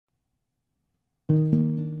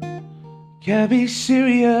Can't be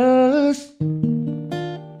serious.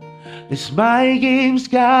 This my game's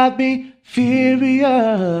got me furious.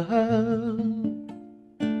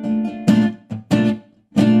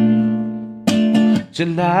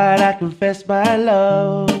 Tonight I confess my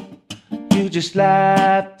love. You just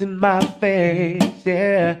laughed in my face,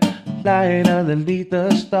 yeah. Lying underneath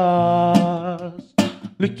the stars,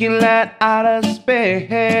 looking at outer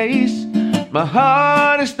space. My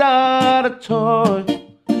heart is not a toy,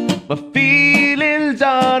 my feelings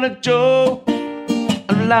are a joke.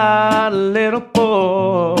 I'm not a little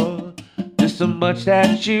boy, there's so much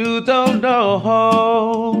that you don't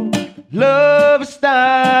know. Love is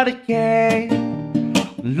not a game,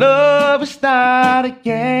 love is not a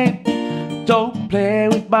game. Don't play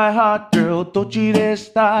with my heart, girl, don't you dare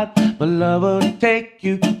start. My love will take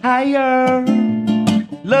you higher.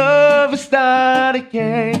 Love is not a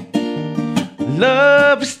game,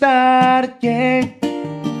 love is not a game.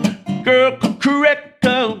 Girl, correct,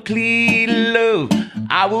 complete love.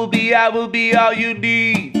 I will be all you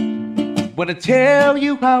need. Wanna tell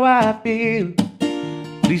you how I feel.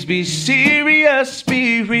 Please be serious,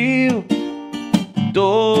 be real.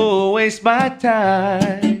 Don't waste my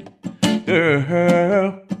time,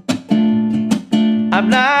 girl. I'm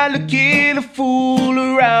not looking to fool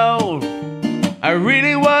around. I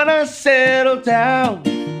really wanna settle down.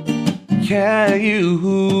 Can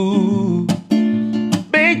you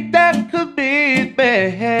make that commitment?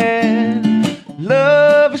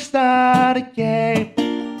 Love is not a game,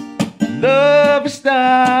 love is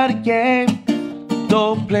not a game.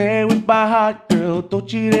 Don't play with my heart, girl,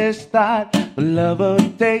 don't you dare start. My love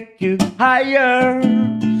will take you higher.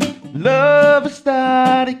 Love is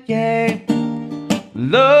not a game,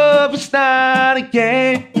 love is not a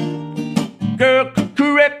game. Girl,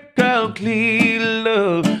 correct, complete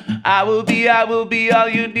love. I will be all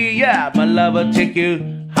you need. Yeah, my love will take you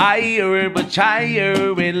higher and much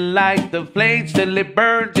higher. And like the flames till it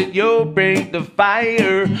burns and you'll bring the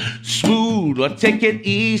fire. Smooth or take it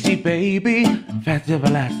easy, baby. Fast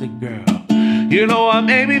everlasting, girl. You know I'm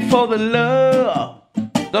aiming for the love.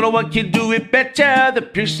 No one can do it better. The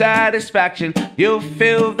pure satisfaction, you'll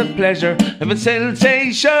feel the pleasure of a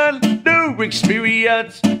sensation, new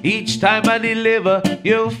experience. Each time I deliver,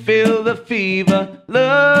 you'll feel the fever.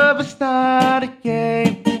 Love is not a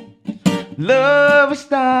game, love is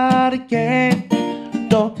not a game.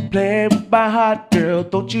 Don't play with my heart, girl,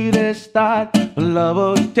 don't you dare start. Love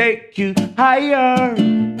will take you higher.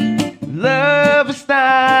 Love is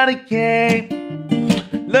not a game,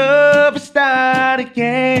 love is not a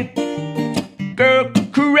game. Girl,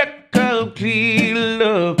 correct, complete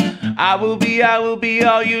love. I will be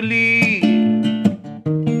all you need.